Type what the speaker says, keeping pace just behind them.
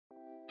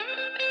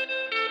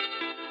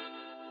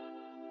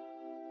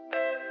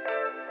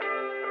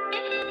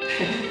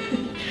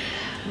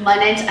My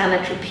name's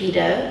Anna Trapido,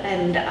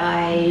 and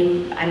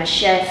I'm a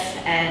chef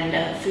and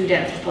a food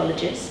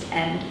anthropologist,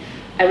 and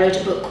I wrote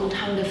a book called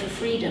Hunger for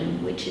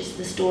Freedom, which is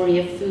the story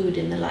of food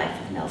in the life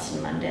of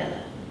Nelson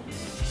Mandela.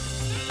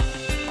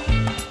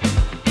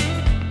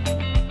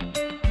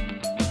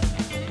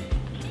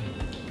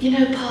 You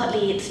know,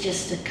 partly it's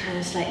just a kind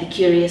of slightly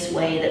curious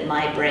way that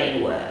my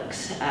brain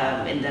works,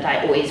 in that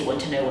I always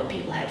want to know what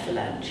people had for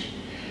lunch.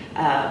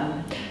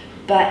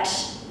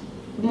 But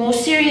more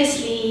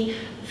seriously,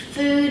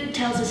 food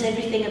tells us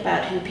everything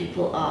about who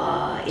people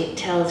are. It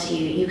tells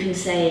you, you can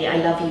say I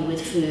love you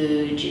with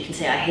food, you can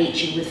say I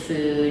hate you with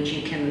food,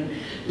 you can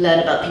learn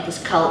about people's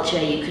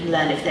culture, you can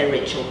learn if they're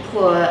rich or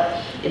poor.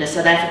 In a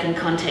South African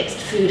context,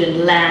 food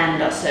and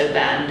land are so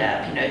bound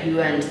up. You know, who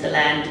owns the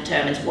land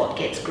determines what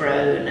gets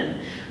grown, and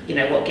you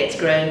know, what gets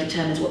grown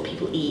determines what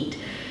people eat.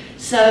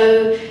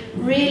 So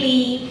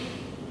really,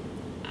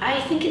 I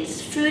think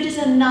food is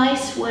a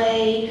nice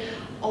way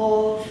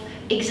of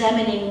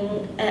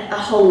examining a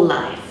whole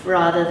life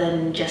rather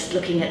than just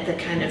looking at the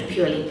kind of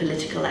purely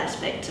political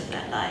aspects of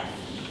that life.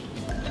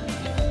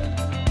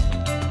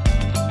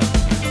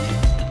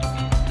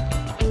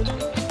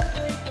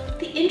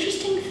 The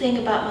interesting thing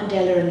about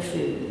Mandela and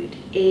food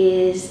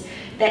is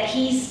that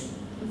he's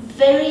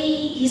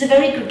a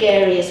very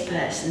gregarious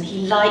person.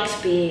 He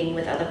likes being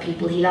with other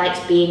people, he likes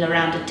being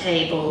around a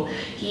table,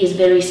 he is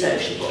very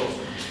sociable.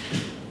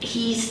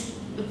 He's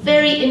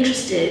very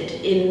interested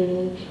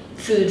in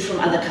food from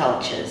other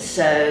cultures,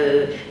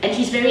 and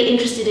he's very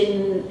interested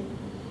in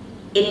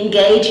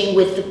engaging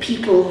with the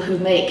people who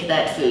make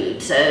that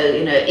food. So,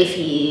 you know, if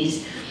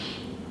he's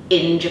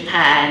in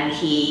Japan,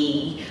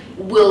 he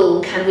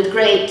will kind of with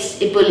great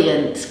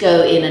ebullience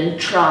go in and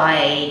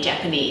try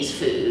Japanese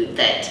food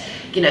that,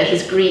 you know,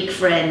 his Greek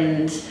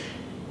friends,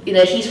 you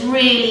know, he's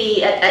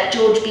really, at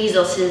George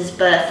Bezos's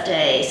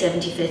birthday,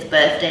 75th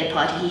birthday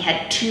party, he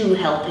had 2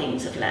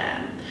 helpings of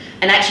lamb.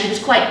 And actually was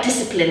quite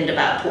disciplined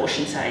about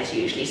portion size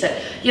usually. So,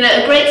 you know,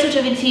 a great sort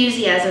of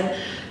enthusiasm,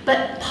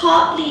 but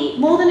partly,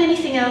 more than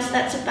anything else,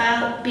 that's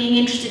about being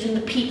interested in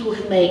the people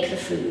who make the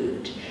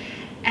food.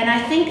 And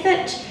I think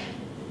that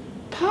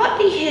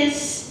partly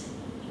his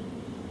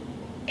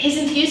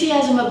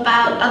enthusiasm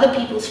about other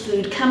people's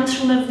food comes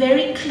from a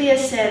very clear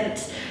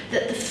sense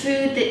that the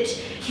food that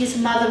his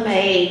mother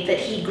made, that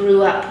he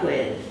grew up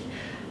with,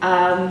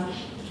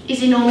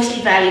 is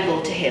enormously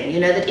valuable to him. You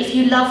know, that if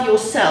you love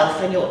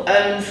yourself and your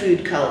own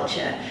food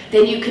culture,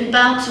 then you can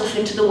bounce off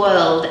into the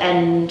world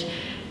and,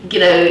 you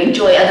know,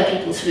 enjoy other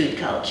people's food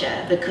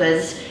culture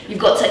because you've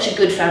got such a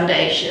good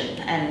foundation.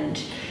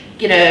 And,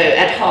 you know,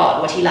 at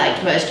heart, what he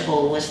liked most of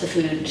all was the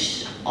food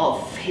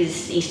of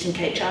his Eastern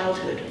Cape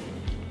childhood.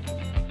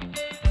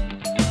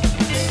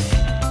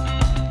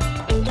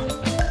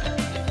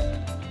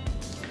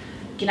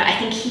 You know, I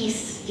think he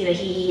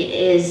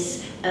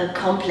is a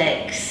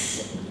complex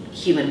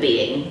human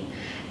being,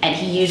 and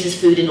he uses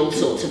food in all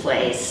sorts of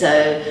ways.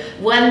 So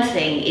one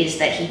thing is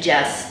that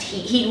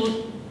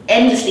he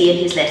endlessly in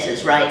his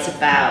letters writes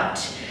about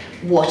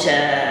what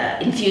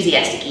an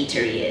enthusiastic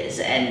eater he is,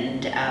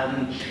 and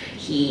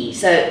he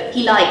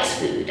likes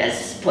food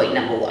as point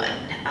number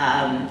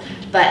 1,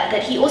 but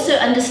that he also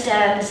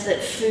understands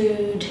that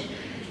food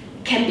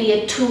can be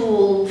a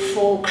tool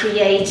for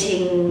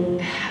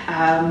creating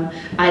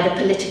either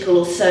political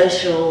or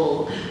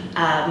social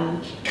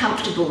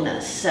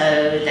comfortableness,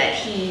 so that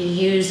he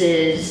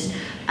uses,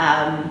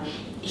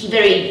 he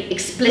very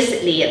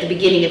explicitly at the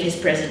beginning of his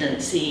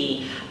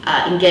presidency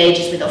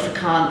engages with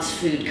Afrikaans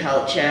food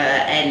culture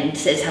and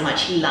says how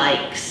much he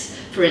likes,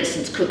 for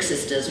instance,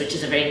 koeksisters, which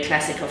is a very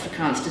classic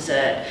Afrikaans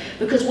dessert,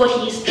 because what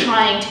he's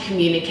trying to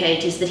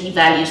communicate is that he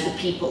values the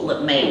people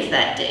that make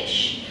that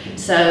dish.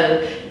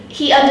 So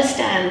he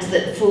understands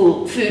that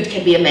food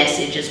can be a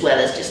message as well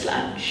as just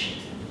lunch.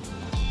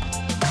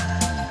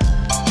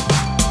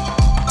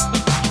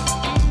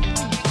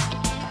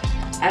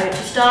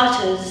 For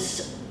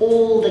starters,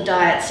 all the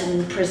diets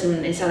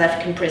in South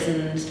African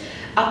prisons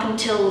up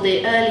until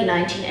the early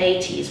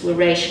 1980s were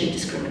racially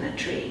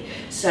discriminatory.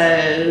 So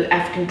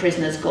African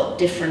prisoners got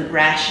different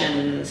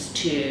rations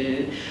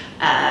to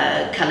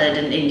coloured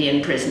and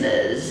Indian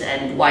prisoners,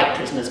 and white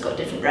prisoners got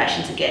different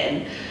rations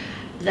again.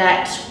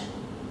 That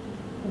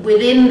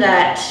within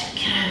that,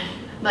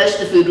 most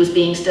of the food was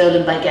being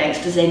stolen by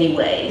gangsters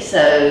anyway,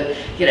 so,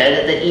 you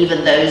know, that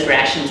even those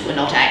rations were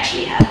not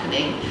actually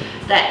happening.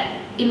 That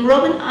in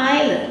Robben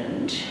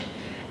Island,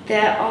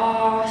 there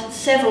are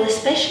several,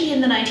 especially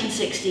in the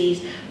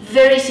 1960s,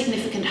 very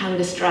significant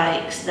hunger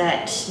strikes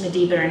that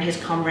Madiba and his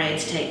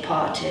comrades take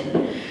part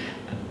in,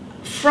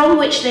 from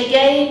which they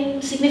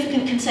gain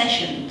significant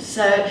concessions.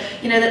 So,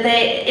 you know, that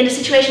they're in a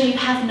situation where you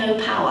have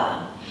no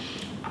power.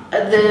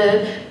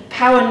 The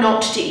power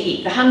not to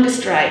eat, the hunger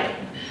strike,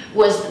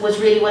 was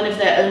really one of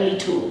their only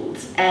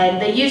tools.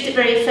 And they used it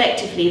very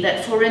effectively.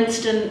 That, for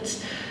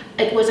instance,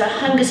 it was a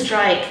hunger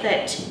strike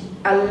that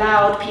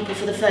allowed people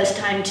for the first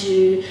time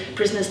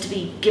prisoners to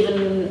be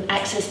given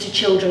access to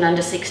children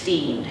under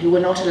 16 who were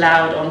not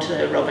allowed onto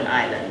Robben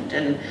Island.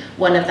 And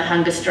one of the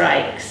hunger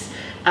strikes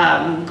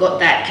got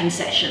that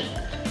concession.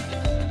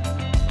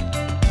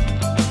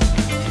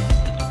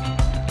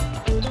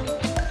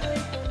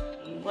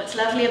 What's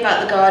lovely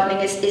about the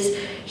gardening is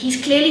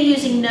he's clearly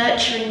using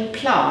nurturing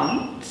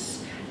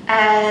plants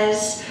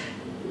as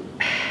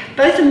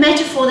both a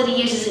metaphor that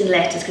he uses in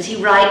letters, because he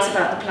writes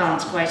about the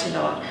plants quite a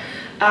lot,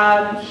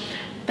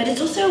 but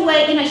it's also a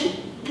way, you know,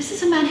 this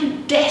is a man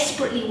who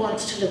desperately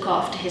wants to look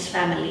after his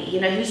family, you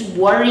know, who's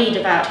worried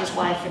about his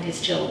wife and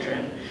his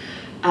children,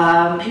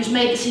 who's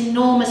made this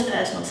enormous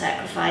personal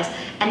sacrifice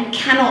and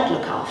cannot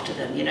look after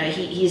them, you know,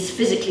 he's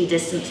physically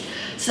distanced.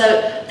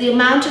 So the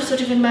amount of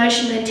sort of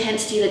emotional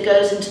intensity that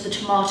goes into the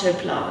tomato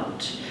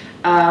plant,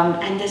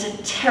 and there's a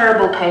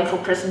terrible, painful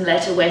prison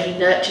letter where he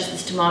nurtures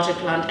this tomato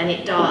plant and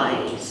it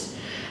dies.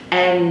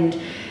 And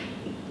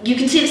you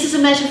can see this is a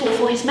metaphor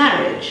for his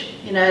marriage,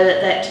 you know,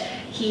 that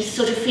he's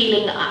sort of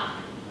feeling,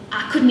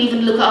 I couldn't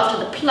even look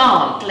after the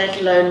plant, let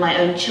alone my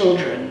own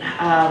children.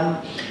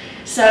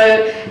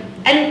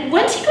 And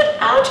once he got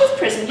out of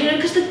prison, you know,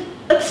 because the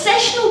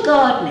obsessional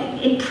gardening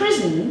in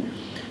prison,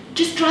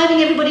 just driving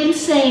everybody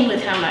insane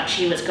with how much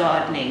he was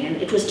gardening,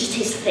 and it was just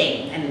his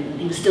thing, and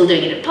he was still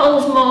doing it at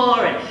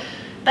Polesmore.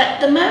 But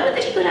the moment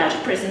that he got out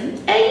of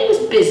prison, A, he was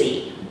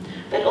busy,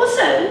 but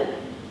also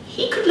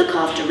he could look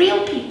after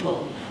real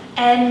people.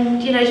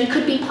 And, you know, he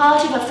could be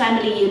part of a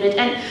family unit,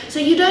 and so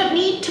you don't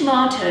need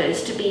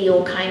tomatoes to be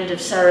your kind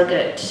of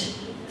surrogate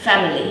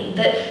family.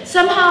 That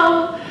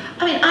somehow,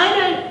 I mean, I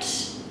don't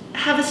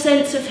have a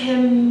sense of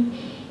him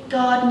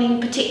gardening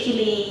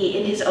particularly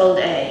in his old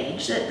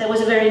age. That there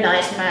was a very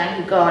nice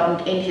man who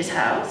gardened in his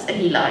house, and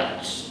he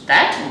liked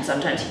that, and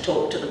sometimes he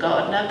talked to the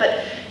gardener,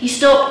 but he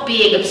stopped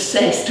being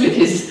obsessed with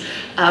his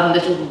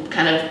little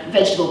kind of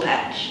vegetable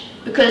patch,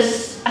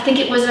 because I think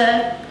it was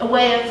a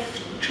way of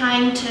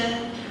trying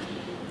to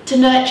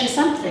nurture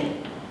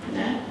something, you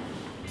know?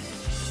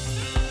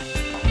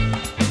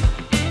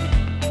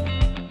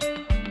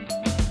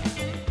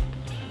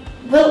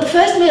 Well, the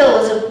first meal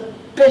was a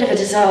bit of a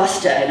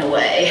disaster in a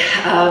way,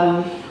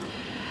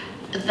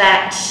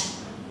 that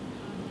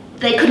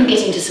they couldn't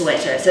get into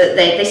Soweto, so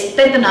they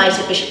spent the night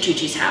at Bishop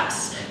Tutu's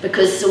house,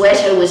 because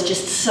Soweto was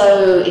just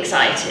so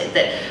excited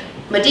that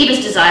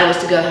Madiba's desire was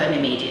to go home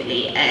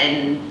immediately,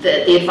 and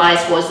the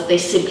advice was that they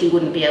simply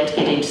wouldn't be able to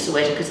get into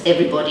Soweto because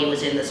everybody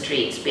was in the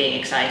streets being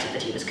excited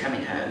that he was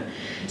coming home.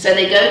 So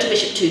they go to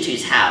Bishop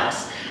Tutu's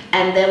house,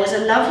 and there was a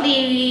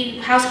lovely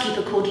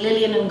housekeeper called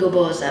Lillian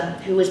Ngoboza,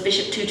 who was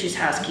Bishop Tutu's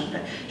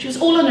housekeeper. She was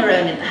all on her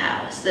own in the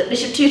house, that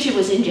Bishop Tutu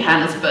was in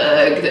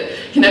Johannesburg, that,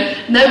 you know,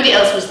 nobody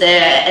else was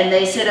there, and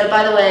they said, oh,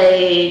 by the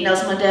way,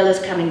 Nelson Mandela's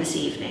coming this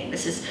evening.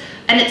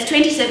 And it's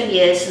 27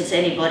 years since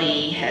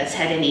anybody has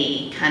had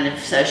any kind of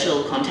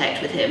social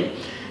contact with him,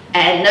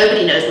 and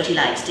nobody knows what he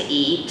likes to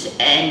eat,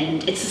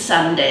 and it's a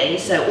Sunday,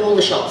 so all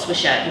the shops were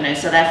shut. You know,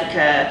 South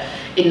Africa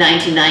in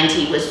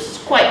 1990 was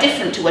quite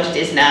different to what it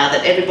is now,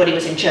 that everybody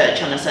was in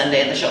church on a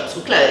Sunday and the shops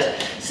were closed.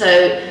 So,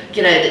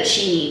 you know, that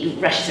she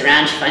rushes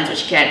around, she finds what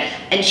she can,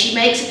 and she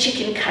makes a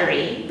chicken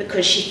curry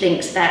because she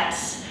thinks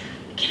that's,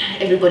 you know,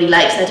 everybody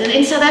likes that. And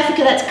in South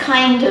Africa, that's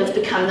kind of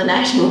become the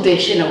national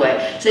dish in a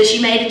way. So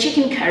she made a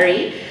chicken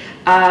curry,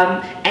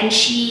 and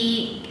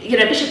she, you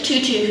know, Bishop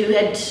Tutu, who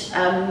had,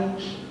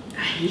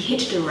 he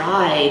hitched a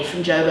ride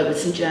from Joburg with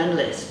some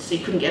journalists, so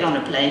he couldn't get on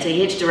a plane, so he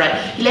hitched a ride.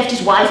 He left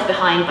his wife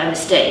behind by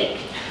mistake.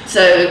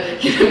 So,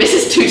 you know,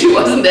 Mrs. Tutu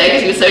wasn't there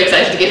because he was so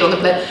excited to get on the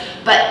plane.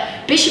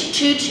 But Bishop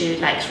Tutu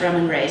likes rum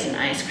and raisin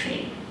ice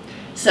cream.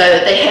 So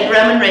they had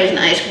rum and raisin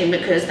ice cream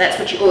because that's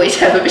what you always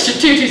have at Bishop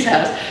Tutu's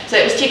house. So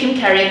it was chicken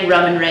curry and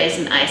rum and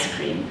raisin ice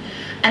cream.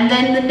 And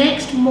then the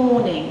next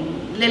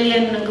morning,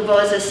 Lillian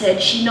Ngoboza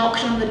said she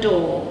knocked on the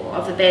door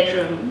of the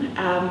bedroom,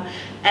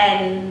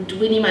 and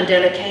Winnie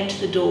Mandela came to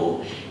the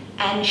door,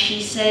 and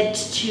she said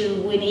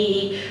to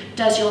Winnie,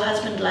 does your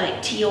husband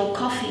like tea or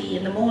coffee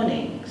in the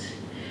mornings?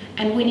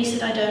 And Winnie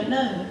said, I don't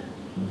know.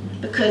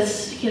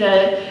 Because, you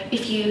know,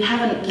 if you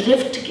haven't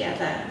lived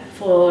together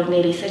for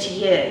nearly 30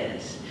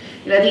 years,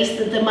 you know,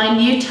 the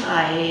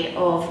minutiae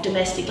of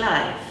domestic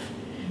life.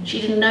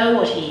 She didn't know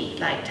what he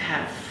liked to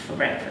have for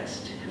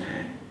breakfast, you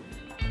know.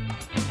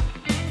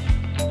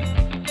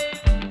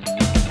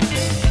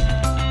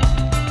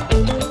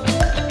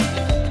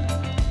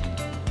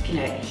 You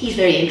know, he's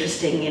very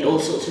interesting in all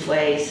sorts of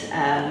ways.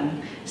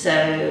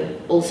 So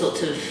all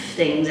sorts of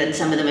things, and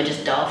some of them are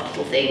just daft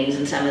little things,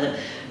 and some of them.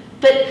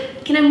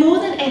 But, you know, more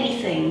than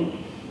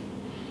anything,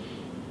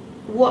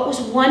 what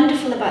was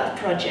wonderful about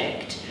the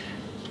project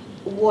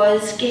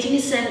was getting a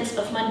sense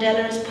of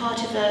Mandela as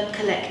part of a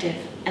collective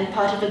and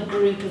part of a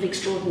group of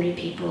extraordinary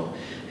people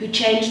who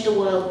changed the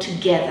world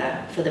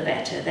together for the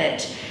better.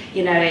 That,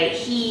 you know,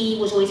 he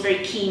was always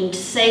very keen to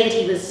say that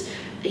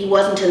he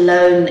wasn't a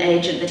lone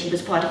agent, that he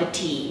was part of a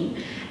team,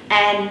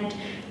 and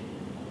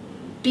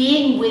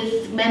being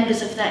with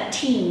members of that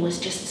team was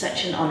just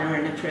such an honor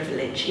and a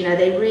privilege. You know,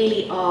 they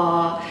really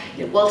are,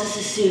 you know, Walter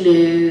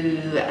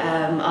Sisulu,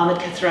 Ahmed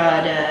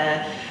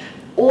Kathrada,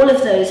 all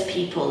of those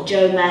people,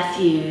 Joe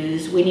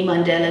Matthews, Winnie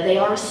Mandela, they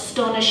are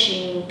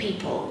astonishing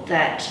people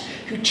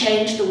who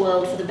changed the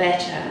world for the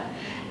better.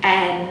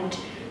 And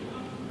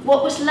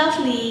what was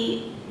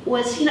lovely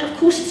was, you know, of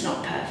course it's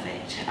not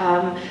perfect,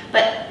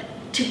 but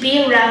to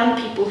be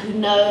around people who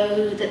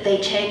know that they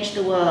changed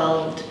the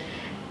world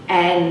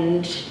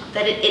and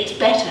that it's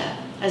better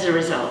as a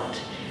result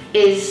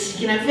is,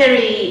 you know,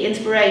 very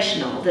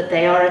inspirational, that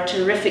they are a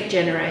terrific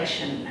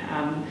generation.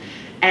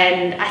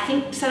 And I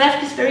think South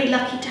Africa is very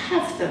lucky to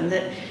have them,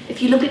 that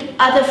if you look at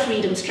other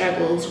freedom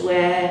struggles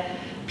where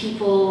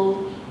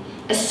people,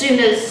 as soon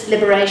as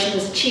liberation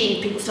was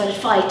achieved, people started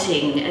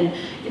fighting, and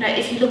you know,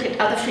 if you look at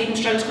other freedom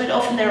struggles, quite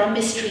often there are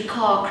mystery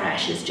car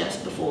crashes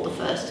just before the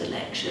first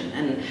election,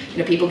 and you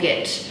know, people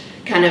get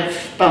kind of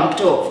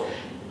bumped off.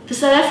 The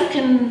South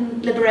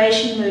African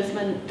liberation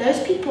movement,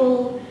 those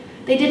people,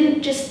 they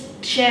didn't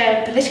just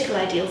share political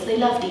ideals, they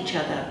loved each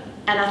other,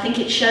 and I think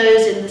it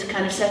shows in the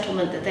kind of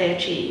settlement that they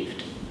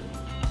achieved.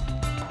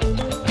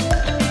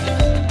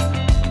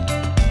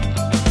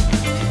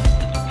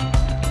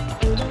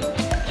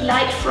 He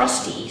liked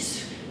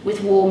Frosties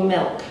with warm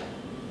milk,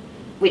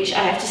 which I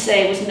have to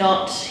say was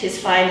not his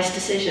finest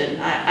decision.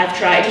 I've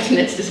tried it and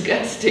it's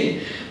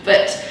disgusting.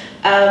 But,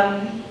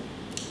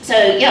 so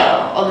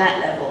yeah, on that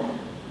level,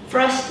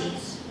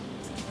 Frosties.